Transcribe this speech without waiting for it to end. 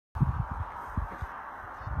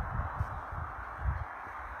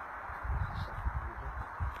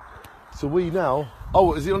So we now...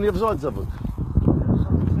 Oh, is it on the other side of Suffolk?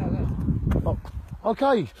 Oh,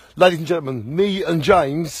 okay. Ladies and gentlemen, me and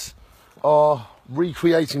James are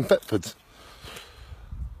recreating Thetford.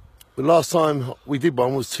 The last time we did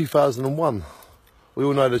one was 2001. We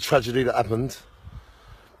all know the tragedy that happened.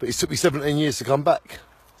 But it took me 17 years to come back.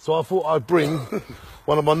 So I thought I'd bring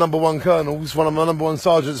one of my #1 colonels, one of my #1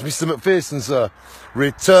 sergeants, Mr. McPherson, sir.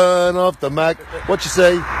 Return of the Mac. What you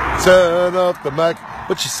say? Return of the Mac.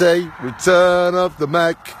 What you say? Return of the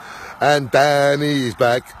Mac. And Danny is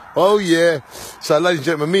back. Oh yeah. So ladies and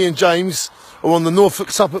gentlemen, me and James are on the Norfolk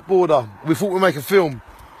Suffolk border. We thought we'd make a film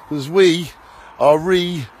because we are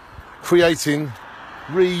re-shining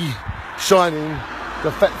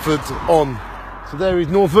the Thetford on. So there is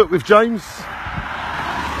Norfolk with James.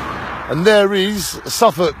 And there is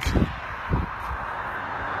Suffolk.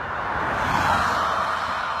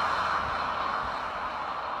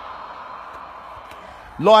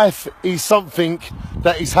 Life is something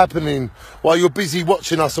that is happening while you're busy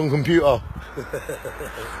watching us on computer.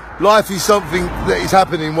 Life is something that is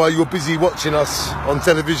happening while you're busy watching us on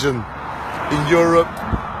television. In Europe,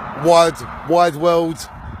 wide world,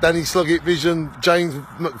 Danny Sloggett Vision, James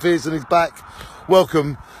McPherson is back.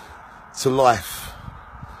 Welcome to life.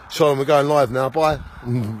 Sean, we're going live now. Bye.